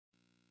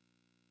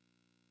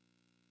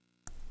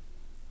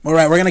All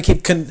right, we're gonna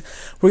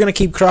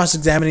keep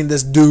cross-examining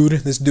this dude.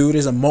 This dude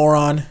is a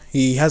moron.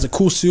 He has a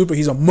cool suit, but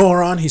he's a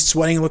moron. He's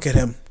sweating. Look at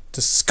him.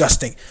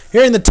 Disgusting.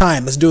 Hearing the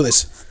time. Let's do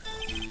this.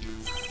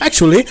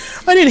 Actually,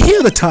 I didn't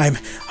hear the time.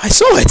 I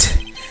saw it.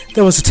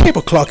 There was a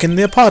table clock in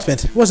the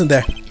apartment, wasn't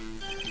there?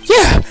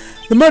 Yeah,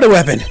 the murder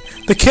weapon.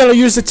 The killer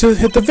used it to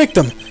hit the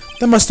victim.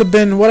 That must have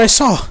been what I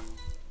saw.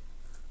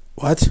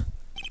 What?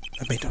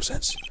 That made no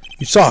sense.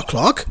 You saw a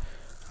clock?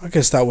 I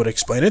guess that would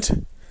explain it.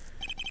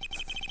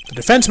 The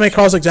defense may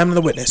cross-examine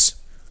the witness.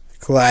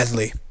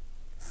 Gladly.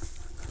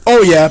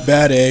 Oh yeah,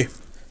 bad A.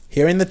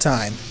 Hearing the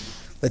time.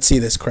 Let's see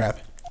this crap.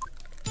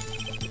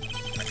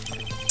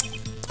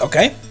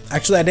 Okay.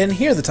 Actually, I didn't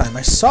hear the time.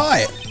 I saw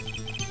it.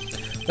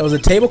 There was a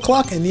table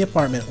clock in the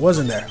apartment,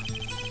 wasn't there?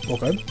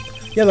 Okay.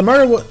 Yeah, the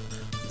murder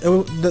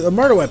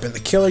weapon. The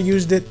killer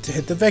used it to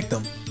hit the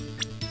victim.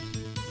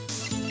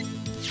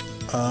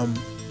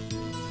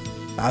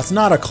 That's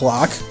not a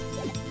clock.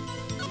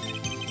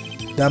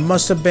 That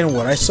must have been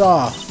what I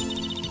saw.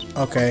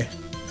 Okay,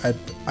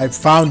 I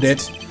found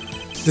it.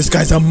 This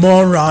guy's a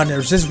moron.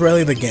 Is this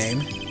really the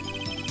game?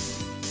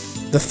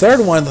 The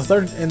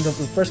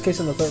first case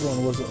in the third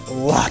one was a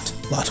lot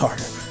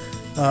harder.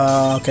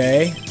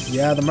 Okay.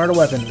 Yeah, the murder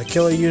weapon. The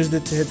killer used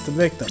it to hit the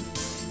victim.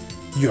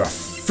 You're a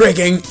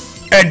frigging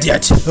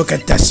idiot. Look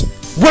at this.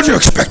 What do you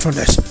expect from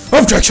this?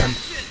 Objection.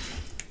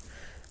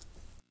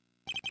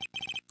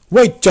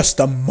 Wait just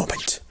a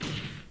moment.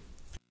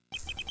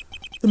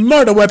 The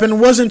murder weapon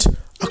wasn't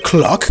a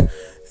clock.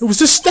 It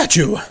was a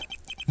statue.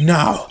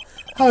 Now,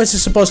 how is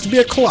this supposed to be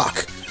a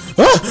clock?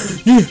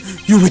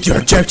 You with your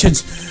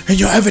objections and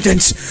your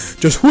evidence.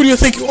 Just who do you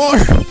think you are?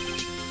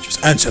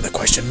 Just answer the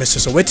question, Mr.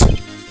 Sweet.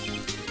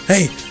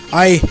 Hey,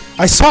 I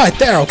saw it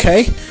there,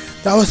 okay?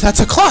 That's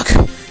a clock.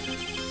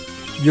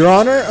 Your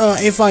Honor,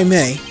 if I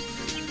may.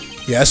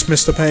 Yes,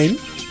 Mr. Payne?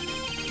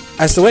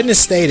 As the witness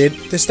stated,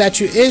 the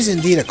statue is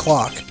indeed a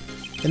clock.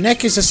 The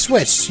neck is a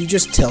switch. You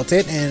just tilt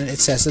it and it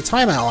says the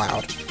time out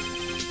loud.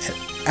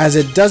 As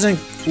it doesn't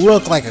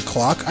look like a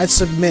clock, I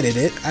submitted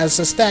it as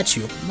a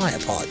statue. My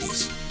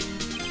apologies.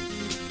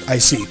 I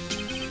see.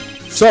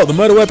 So, the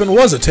murder weapon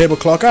was a table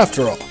clock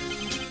after all.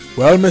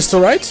 Well,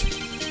 Mr. Wright,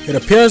 it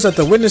appears that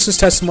the witness's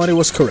testimony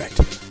was correct.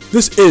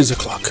 This is a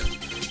clock.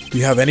 Do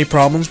you have any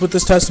problems with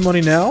this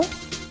testimony now?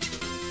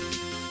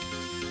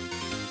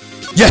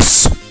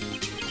 Yes!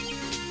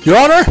 Your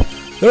Honor,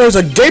 there is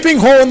a gaping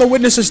hole in the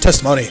witness's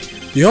testimony.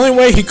 The only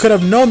way he could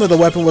have known that the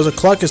weapon was a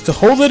clock is to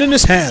hold it in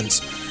his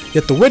hands.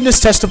 Yet the witness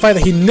testified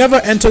that he never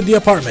entered the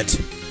apartment.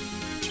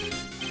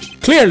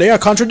 Clearly a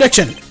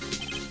contradiction.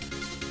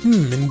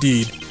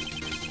 Indeed.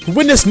 The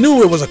witness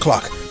knew it was a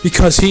clock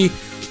because he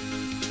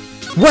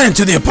went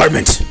into the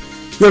apartment.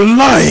 You're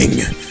lying.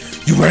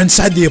 You were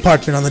inside the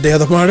apartment on the day of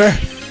the murder.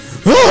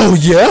 Oh,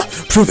 yeah?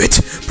 Prove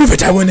it. Prove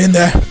it I went in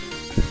there.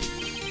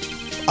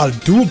 I'll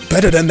do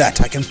better than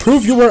that. I can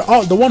prove you were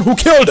the one who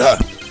killed her.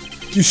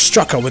 You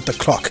struck her with the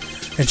clock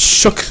and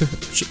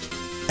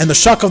and the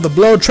shock of the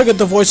blow triggered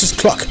the voice's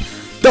clock.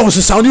 That was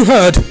the sound you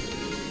heard.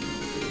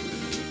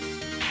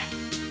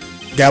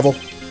 Gavel.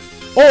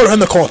 Order in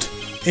the court.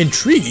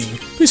 Intriguing.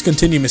 Please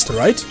continue, Mr.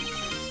 Wright.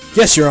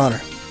 Yes, Your Honor.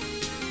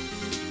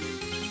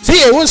 See,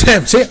 it was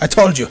him. See, I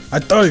told you.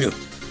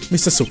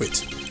 Mr.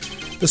 Sweet.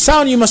 The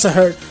sound you must have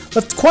heard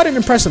left quite an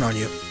impression on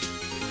you.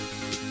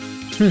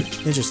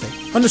 Interesting.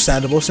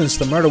 Understandable, since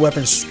the murder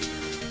weapon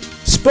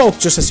spoke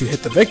just as you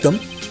hit the victim.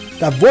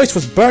 That voice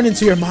was burned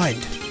into your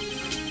mind.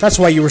 That's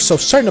why you were so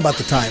certain about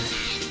the time.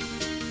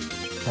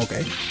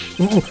 Okay.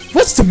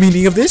 What's the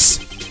meaning of this?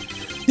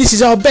 This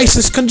is all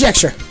baseless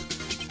conjecture.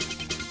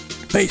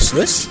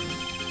 Baseless?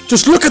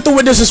 Just look at the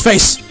witness's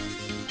face.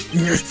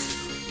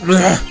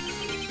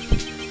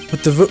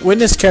 Would the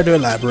witness care to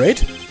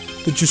elaborate?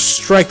 Did you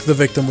strike the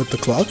victim with the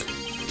clock?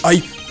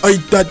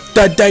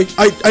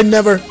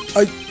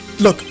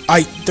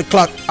 The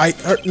clock, I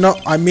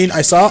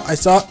saw.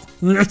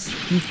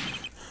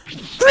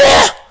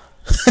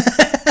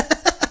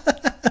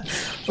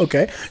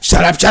 Okay.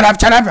 Shut up,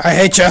 I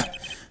hate you.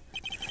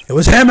 It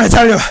was him, I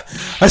tell you.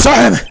 I saw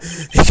him.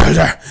 He killed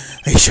her.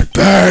 He should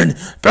burn.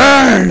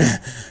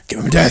 Give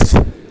him death.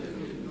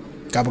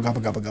 Gobble.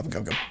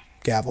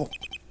 Gavel.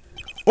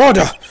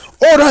 Order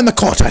in the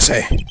court, I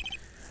say.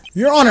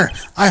 Your Honor,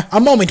 a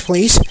moment,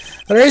 please.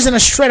 There isn't a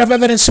shred of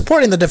evidence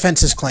supporting the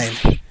defense's claim.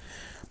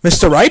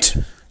 Mr. Wright,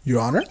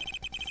 Your Honor.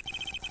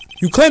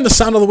 You claim the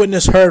sound of the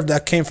witness heard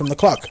that came from the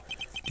clock.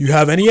 Do you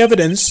have any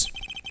evidence?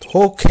 The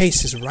whole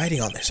case is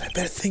riding on this. I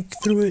better think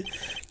through it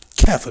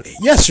carefully.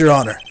 Yes, Your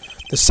Honor.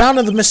 The sound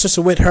of the Mr.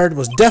 Sweet heard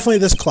was definitely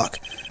this clock.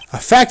 A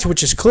fact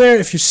which is clear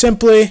if you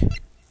simply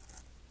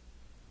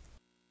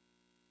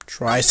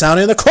try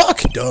sounding the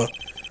clock. Duh.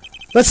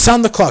 Let's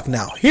sound the clock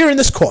now, here in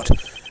this court.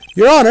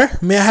 Your Honor,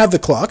 may I have the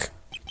clock?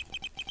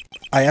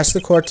 I ask the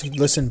court to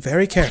listen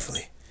very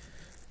carefully.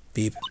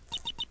 Beep.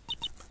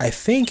 I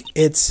think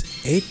it's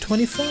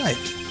 8:25.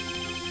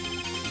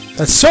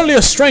 That's certainly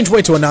a strange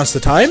way to announce the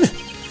time.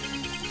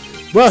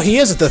 Well, he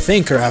isn't the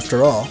thinker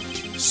after all.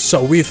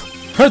 So we've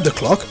heard the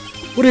clock.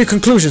 What are your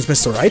conclusions,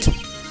 Mr. Wright?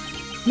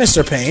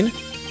 Mr. Payne,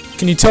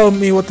 Can you tell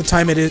me what the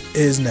time it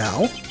is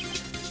now?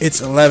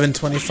 It's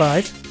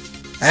 11:25.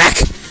 Ack!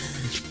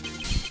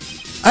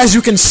 As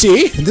you can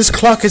see, this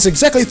clock is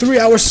exactly 3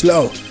 hours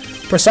slow.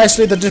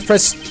 Precisely the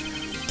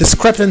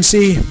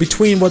discrepancy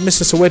between what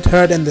Mr. Sawit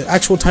heard and the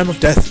actual time of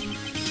death.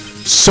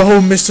 So,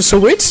 Mr.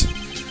 Sawit?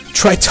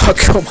 Try talk.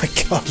 Oh my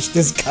gosh,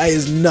 this guy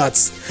is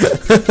nuts.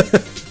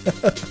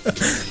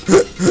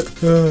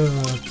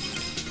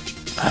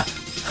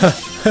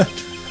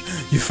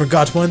 You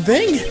forgot one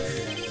thing?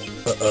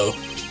 Uh-oh.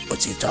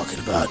 What's he talking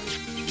about?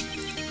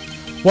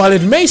 While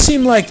it may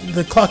seem like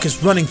the clock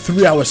is running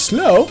 3 hours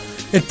slow,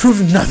 it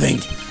proved nothing.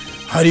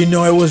 How do you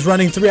know it was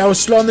running 3 hours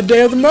slow on the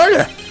day of the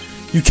murder?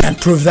 You can't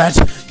prove that.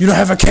 You don't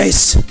have a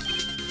case.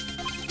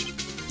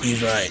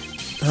 He's right.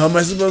 How am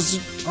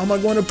I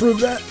going to prove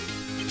that?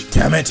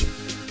 Damn it.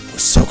 I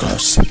was so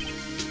close.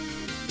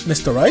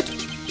 Mr. Wright?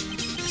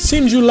 It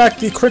seems you lack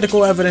the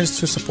critical evidence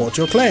to support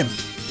your claim.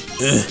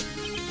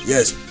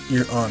 Yes,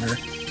 Your Honor.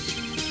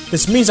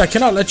 This means I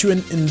cannot let you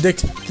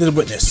indict the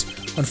witness.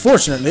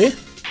 Unfortunately,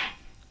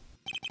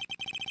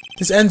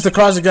 this ends the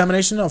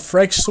cross-examination of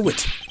Frank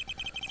Sawit.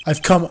 I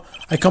come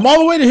all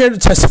the way to here to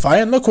testify,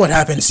 and look what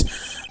happens.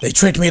 They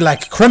treat me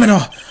like a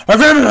criminal.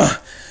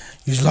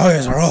 These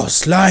lawyers are all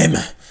slime.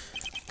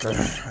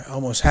 I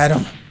almost had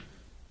him.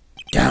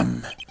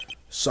 Damn.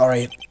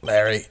 Sorry,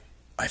 Larry.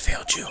 I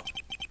failed you.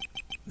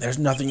 There's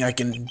nothing I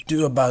can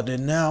do about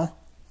it now.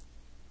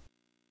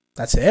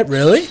 That's it,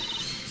 really?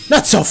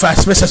 Not so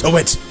fast, Mrs.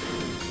 Sawit.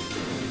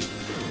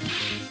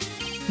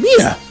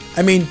 Mia!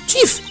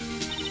 Chief!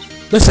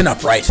 Listen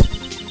up, Wright.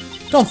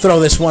 Don't throw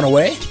this one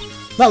away.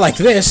 Not like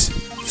this.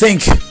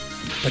 Think.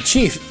 But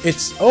Chief,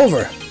 it's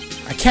over.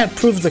 I can't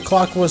prove the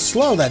clock was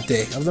slow that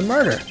day of the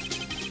murder.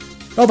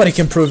 Nobody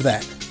can prove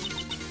that.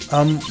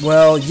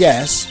 Well,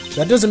 yes.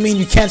 That doesn't mean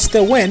you can't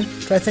still win.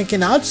 Try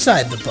thinking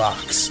outside the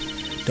box.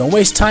 Don't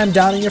waste time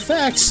doubting your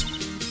facts.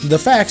 The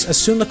facts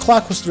assume the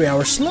clock was 3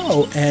 hours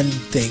slow, and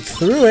think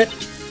through it.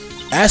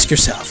 Ask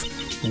yourself,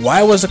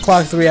 why was the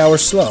clock 3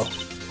 hours slow?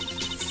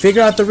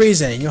 Figure out the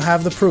reason, and you'll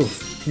have the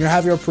proof. You'll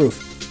have your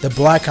proof. The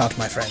blackout,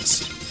 my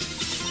friends.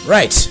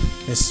 Right,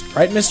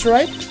 Mr.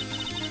 Wright?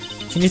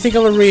 Can you think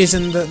of a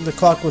reason the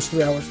clock was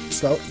 3 hours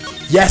slow?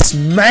 Yes,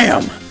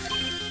 ma'am!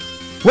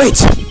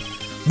 Wait!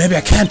 Maybe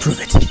I can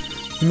prove it.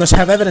 You must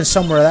have evidence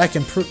somewhere that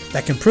can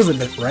prove it,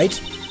 Mr. Wright.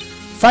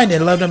 Find it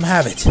and let them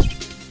have it.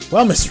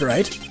 Well, Mr.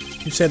 Wright,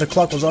 you say the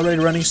clock was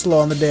already running slow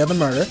on the day of the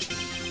murder.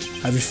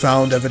 Have you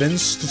found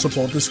evidence to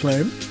support this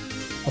claim?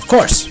 Of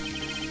course.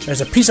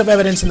 There's a piece of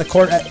evidence in the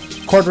court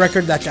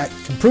record that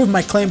can prove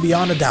my claim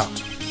beyond a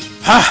doubt.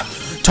 Ha!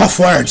 Tough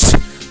words.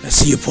 Let's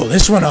see you pull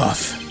this one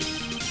off.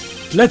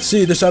 Let's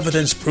see this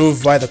evidence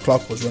prove why the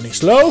clock was running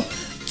slow.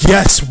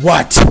 Guess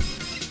what?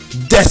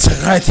 That's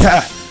right.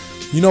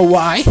 You know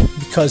why?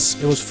 Because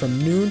it was from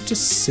noon to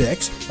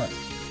 6.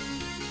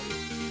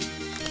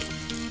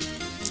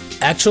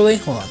 Actually,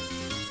 hold on.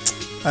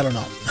 I don't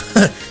know.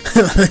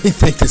 Let me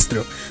think this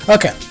through.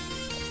 Okay.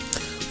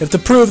 We have to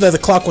prove that the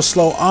clock was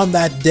slow on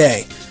that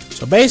day.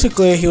 So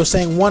basically, he was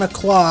saying 1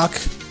 o'clock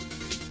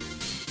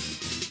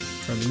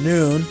from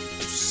noon to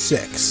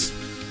 6.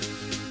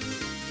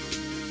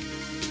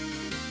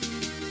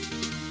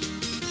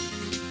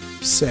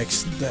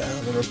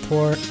 The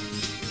report.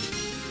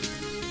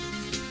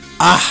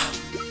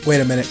 Wait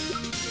a minute.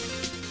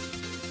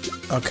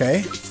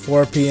 Okay,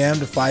 4 p.m.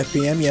 to 5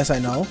 p.m. Yes, I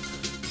know.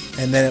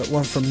 And then it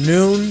went from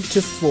noon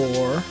to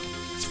 4.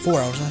 It's 4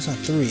 hours. That's not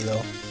 3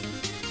 though.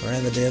 Right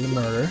on the day of the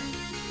murder.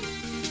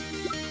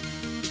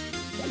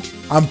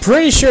 I'm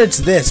pretty sure it's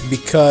this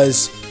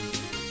because,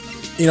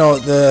 you know,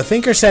 the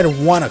thinker said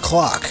 1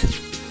 o'clock.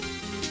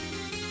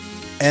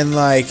 And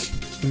like,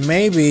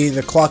 maybe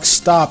the clock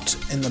stopped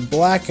in the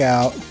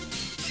blackout.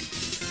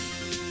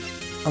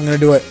 I'm gonna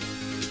do it.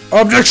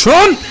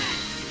 Objection!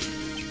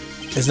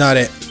 It's not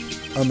it.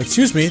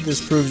 Excuse me,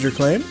 this proves your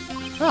claim?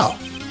 How?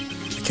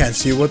 I can't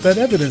see what that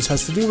evidence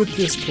has to do with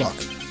this clock.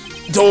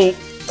 Oh,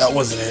 that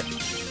wasn't it.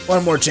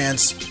 One more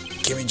chance.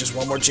 Give me just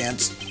one more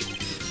chance.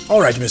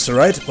 Alright, Mr.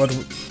 Wright, but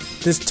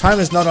this time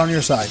is not on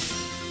your side.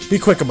 Be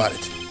quick about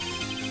it.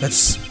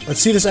 Let's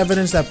see this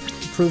evidence that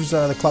proves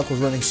the clock was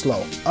running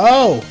slow.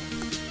 Oh!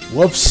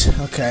 Whoops.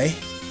 Okay.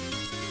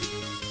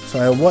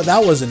 Sorry,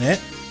 that wasn't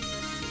it.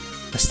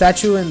 A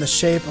statue in the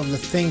shape of the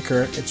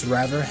thinker. It's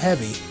rather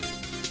heavy.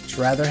 It's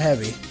rather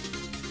heavy.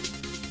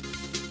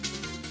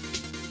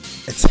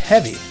 It's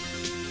heavy.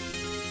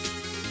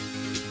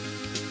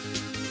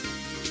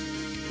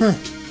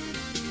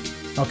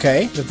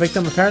 Okay. The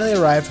victim apparently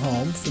arrived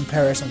home from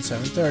Paris on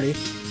 7:30.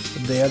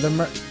 The day of the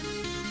murder.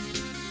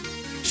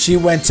 She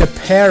went to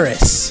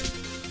Paris.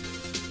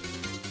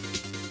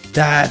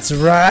 That's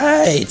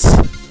right.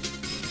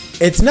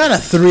 It's not a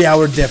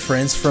 3-hour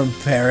difference from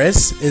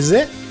Paris, is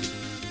it?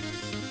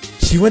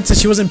 She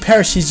was in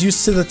Paris. She's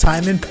used to the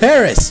time in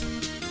Paris.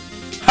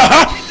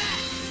 Haha!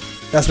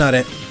 That's not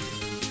it.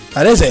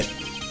 That is it.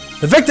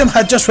 The victim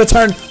had just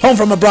returned home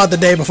from abroad the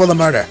day before the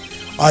murder.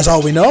 As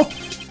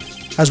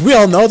we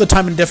all know, the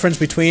time difference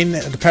between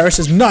Paris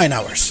is 9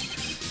 hours.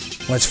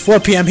 When it's 4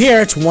 p.m.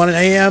 here, it's 1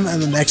 a.m.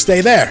 and the next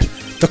day there.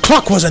 The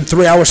clock wasn't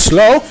 3 hours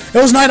slow, it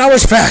was 9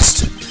 hours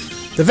fast.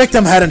 The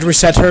victim hadn't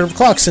reset her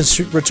clock since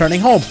returning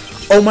home.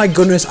 Oh my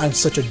goodness, I'm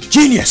such a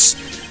genius.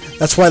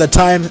 That's why the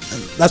time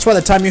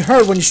you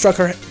heard when you struck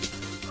her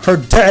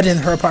dead in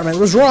her apartment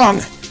was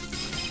wrong.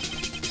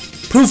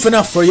 Proof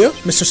enough for you,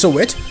 Mr.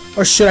 Sewit,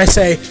 or should I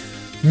say,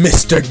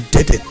 Mr.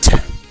 Did It.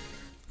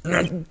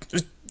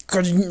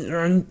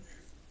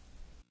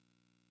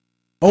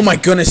 Oh my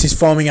goodness, he's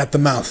foaming at the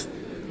mouth.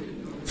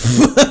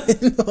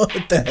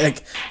 What the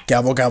heck?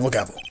 Gavel, gavel,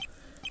 gavel.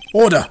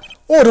 Order,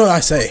 order, I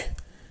say.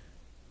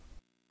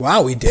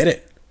 Wow, we did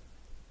it.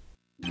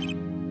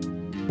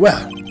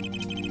 Well,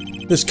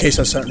 this case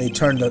has certainly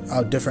turned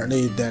out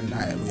differently than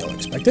we all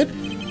expected.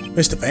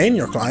 Mr. Payne,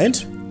 your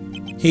client,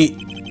 he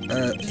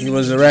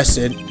was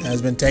arrested and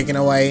has been taken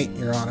away,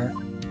 Your Honor.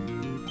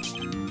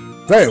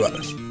 Very well.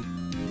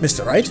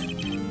 Mr. Wright?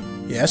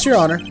 Yes, Your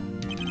Honor.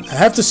 I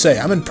have to say,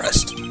 I'm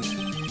impressed.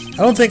 I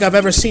don't think I've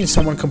ever seen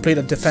someone complete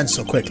a defense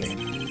so quickly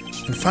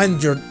and find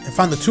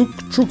the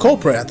true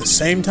culprit at the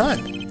same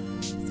time.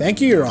 Thank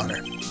you, Your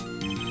Honor.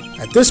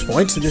 At this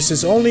point, this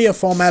is only a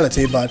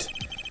formality, but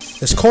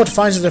this court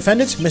finds the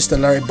defendant, Mr.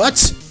 Larry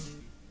Butts,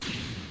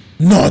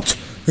 not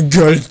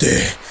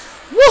guilty.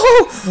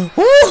 Woohoo!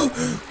 Woohoo!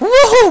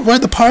 Woohoo! Where are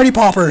the party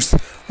poppers?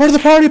 Where are the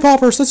party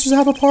poppers? Let's just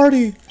have a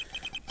party.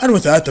 And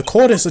with that, the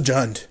court is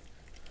adjourned.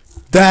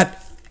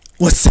 That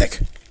was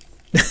sick.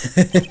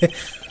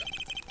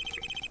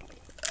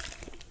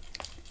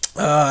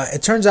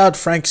 It turns out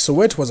Frank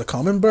Sewit was a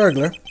common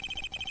burglar.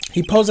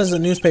 He posed as a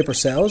newspaper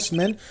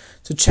salesman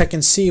to check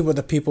and see where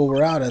the people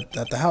were out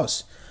at the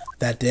house.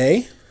 That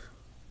day,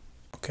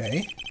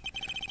 okay,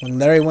 when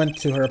Larry went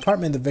to her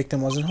apartment, the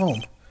victim wasn't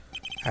home.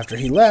 After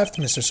he left,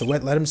 Mr.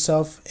 Sewit let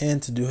himself in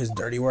to do his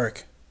dirty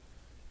work.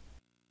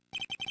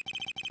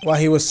 While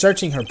he was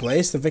searching her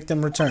place, the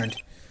victim returned.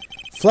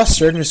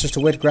 Flustered, Mr.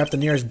 Sewit grabbed the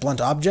nearest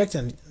blunt object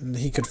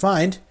he could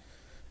find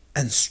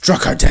and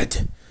struck her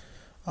dead.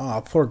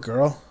 Aw, poor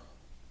girl.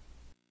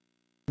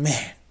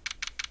 Man.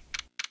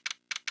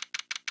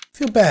 I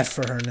feel bad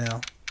for her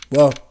now.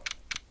 Well,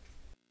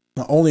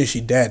 not only is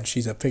she dead,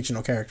 she's a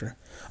fictional character.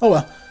 Oh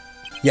well.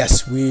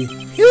 Yes,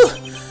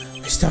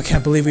 I still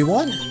can't believe we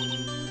won.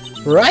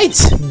 Right!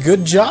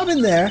 Good job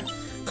in there.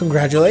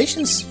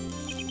 Congratulations.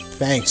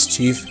 Thanks,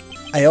 Chief.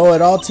 I owe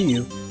it all to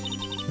you.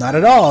 Not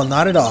at all,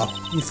 not at all.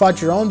 You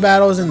fought your own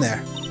battles in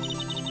there.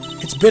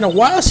 It's been a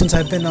while since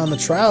I've been on the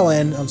trial,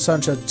 and on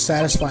such a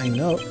satisfying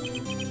note,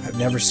 I've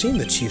never seen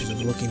the Chief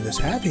looking this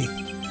happy.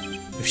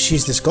 If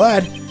she's this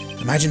glad,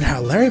 imagine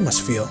how Larry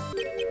must feel.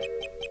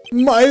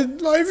 My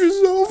life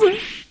is over.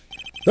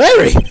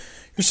 Larry!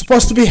 You're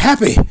supposed to be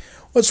happy.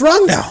 What's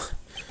wrong now?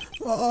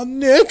 Oh,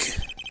 Nick.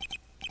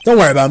 Don't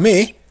worry about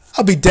me.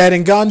 I'll be dead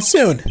and gone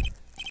soon.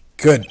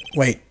 Good.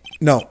 Wait.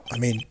 No, I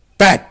mean,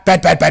 bad.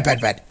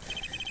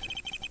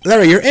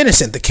 Larry, you're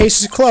innocent. The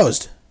case is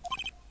closed.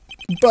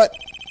 But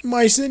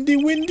my Cindy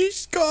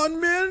Windy's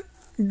gone, man.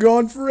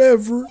 Gone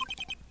forever.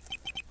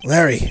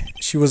 Larry,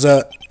 she was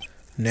a...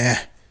 Nah,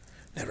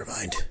 never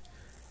mind.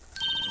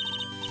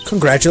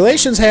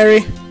 Congratulations,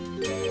 Harry.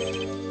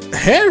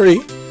 Harry?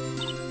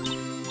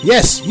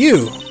 Yes,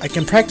 you. I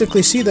can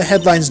practically see the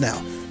headlines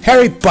now.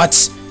 Harry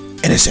Butts,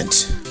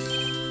 innocent.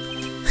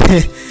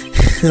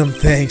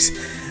 Thanks.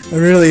 I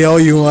really owe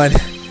you one.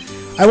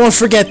 I won't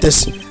forget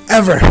this,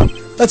 ever.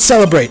 Let's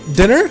celebrate.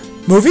 Dinner?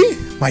 Movie?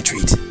 My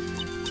treat.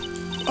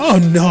 Oh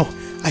no,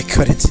 I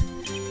couldn't.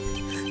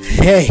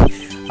 Hey,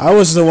 I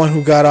was the one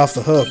who got you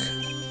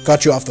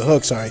off the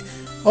hook, sorry.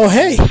 Oh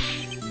hey,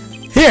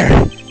 here,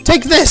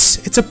 take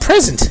this. It's a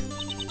present.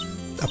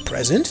 A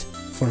present?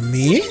 For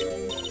me?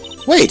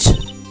 Wait,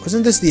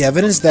 wasn't this the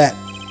evidence that...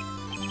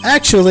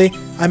 Actually,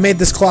 I made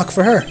this clock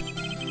for her.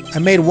 I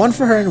made one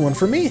for her and one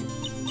for me.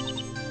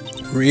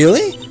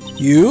 Really?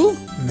 You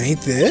made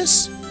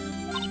this?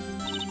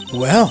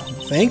 Well,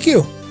 thank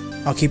you.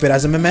 I'll keep it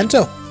as a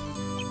memento.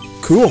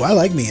 Cool, I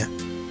like Mia.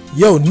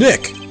 Yo,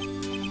 Nick!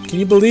 Can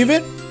you believe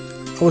it?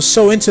 I was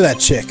so into that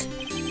chick.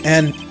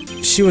 And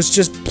she was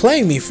just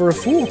playing me for a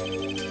fool.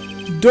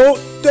 Don't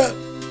that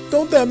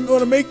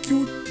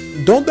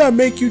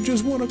make you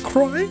just want to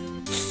cry?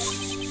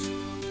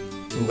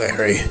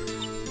 Larry.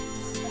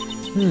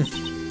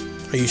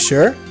 Are you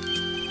sure?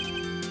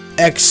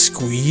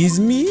 Excuse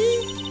me?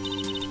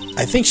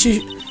 I think she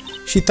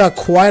thought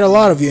quite a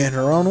lot of you in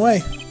her own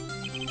way.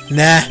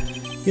 Nah,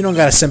 you don't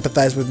gotta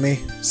sympathize with me.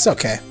 It's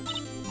okay.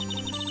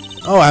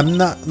 Oh, I'm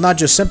not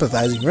just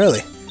sympathizing,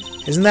 really.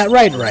 Isn't that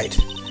right, Wright?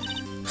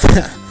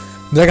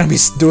 They're gonna be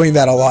doing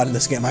that a lot in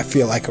this game, I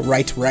feel like.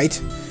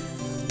 Right?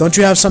 Don't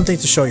you have something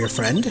to show your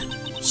friend?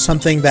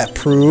 Something that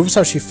proves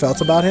how she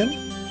felt about him?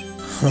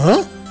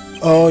 Huh?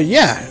 Oh,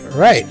 yeah,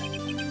 right.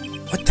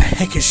 What the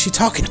heck is she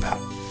talking about?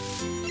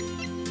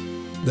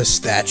 The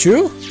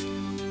statue?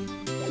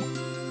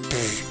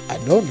 I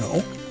don't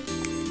know.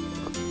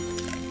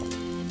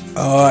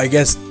 Oh, I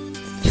guess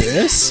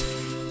this?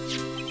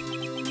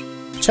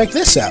 Check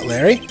this out,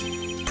 Larry.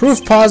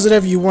 Proof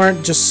positive you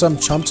weren't just some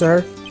chump to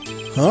her.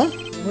 Huh?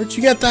 Where'd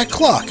you get that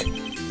clock?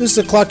 This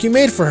is the clock you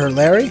made for her,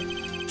 Larry.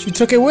 She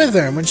took it with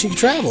her when she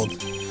traveled.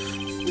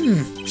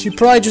 She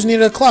probably just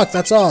needed a clock,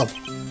 that's all.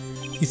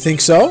 You think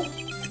so?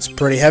 It's a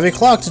pretty heavy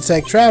clock to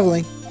take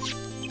traveling.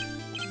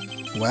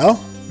 Well,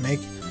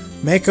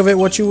 make of it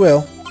what you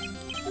will.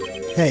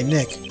 Hey,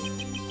 Nick.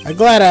 I'm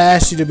glad I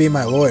asked you to be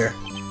my lawyer.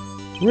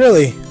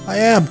 Really, I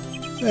am.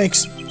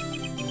 Thanks.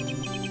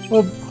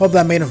 Well, hope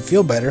that made him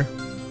feel better.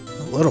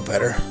 A little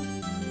better.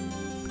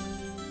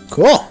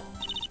 Cool.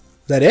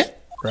 Is that it?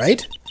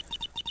 Right?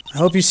 I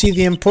hope you see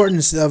the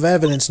importance of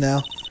evidence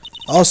now.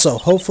 Also,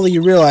 hopefully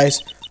you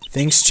realize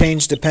things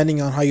change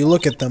depending on how you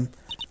look at them.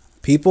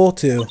 People,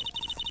 too.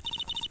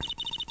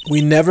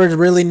 We never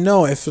really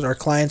know if our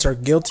clients are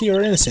guilty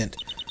or innocent.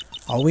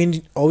 All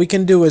we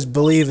can do is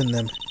believe in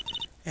them.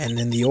 And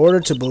in the order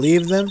to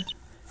believe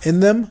in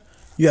them,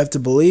 you have to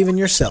believe in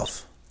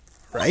yourself.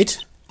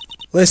 Right?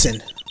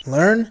 Listen,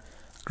 learn,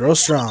 grow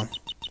strong.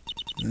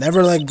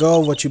 Never let go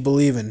of what you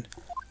believe in.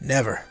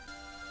 Never.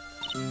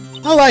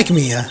 I like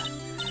Mia.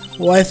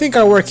 Well, I think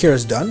our work here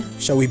is done.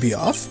 Shall we be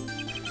off?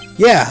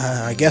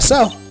 Yeah, I guess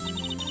so.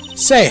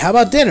 Say, how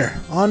about dinner?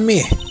 On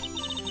me.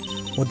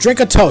 We'll drink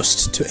a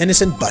toast to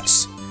innocent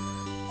butts.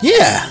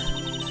 Yeah.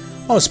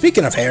 Oh,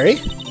 speaking of Harry.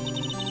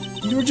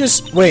 You were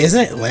just... Wait, isn't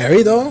it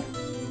Larry, though?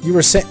 You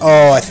were saying...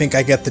 Oh, I think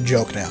I get the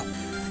joke now.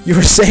 You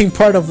were saying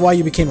part of why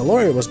you became a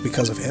lawyer was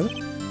because of him?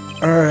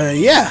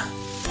 Yeah.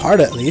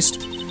 Part, at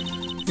least.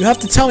 You have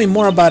to tell me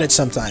more about it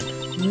sometime.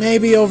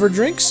 Maybe over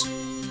drinks?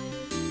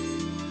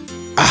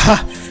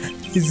 Aha!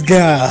 He's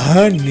got a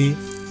honey.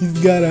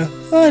 He's got a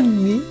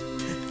honey.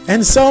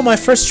 And so my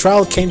first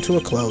trial came to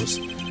a close.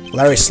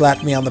 Larry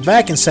slapped me on the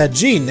back and said,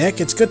 "Gee,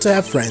 Nick, it's good to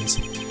have friends.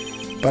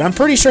 But I'm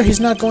pretty sure he's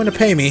not going to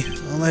pay me,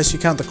 unless you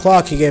count the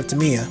clock he gave to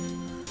Mia."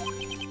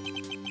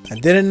 I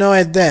didn't know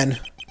it then,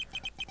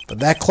 but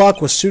that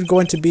clock was soon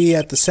going to be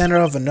at the center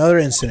of another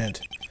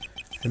incident.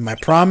 And my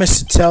promise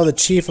to tell the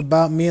chief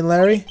about me and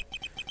Larry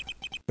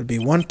would be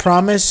one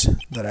promise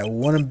that I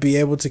wouldn't be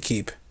able to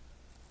keep.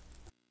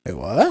 Wait,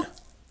 what?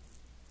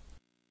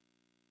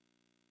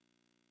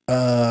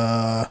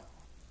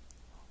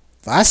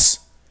 Was?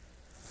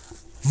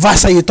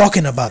 What are you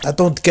talking about? I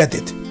don't get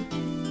it.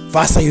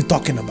 What are you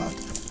talking about?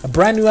 A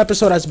brand new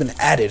episode has been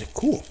added.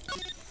 Cool.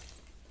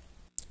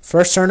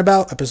 First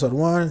turnabout, episode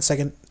 1.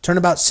 Second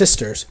turnabout,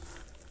 sisters.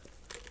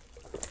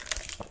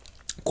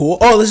 Cool.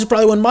 Oh, this is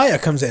probably when Maya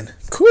comes in.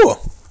 Cool.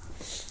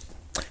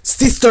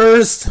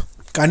 Sisters.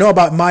 I know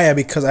about Maya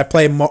because I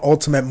play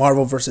Ultimate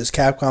Marvel vs.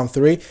 Capcom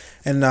 3.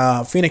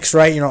 And Phoenix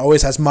Wright,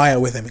 always has Maya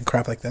with him and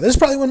crap like that. This is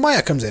probably when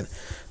Maya comes in.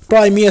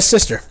 Probably Mia's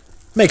sister.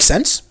 Makes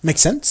sense. Makes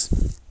sense.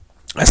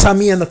 I saw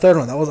Mia in the third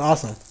one. That was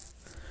awesome.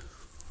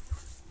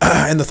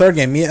 In the third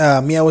game.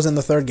 Mia was in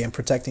the third game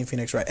protecting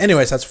Phoenix Wright.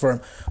 Anyways, that's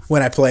for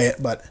when I play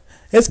it. But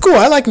it's cool.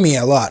 I like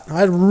Mia a lot.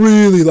 I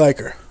really like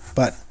her.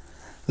 But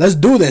let's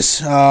do this.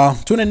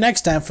 Tune in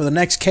next time for the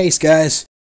next case, guys.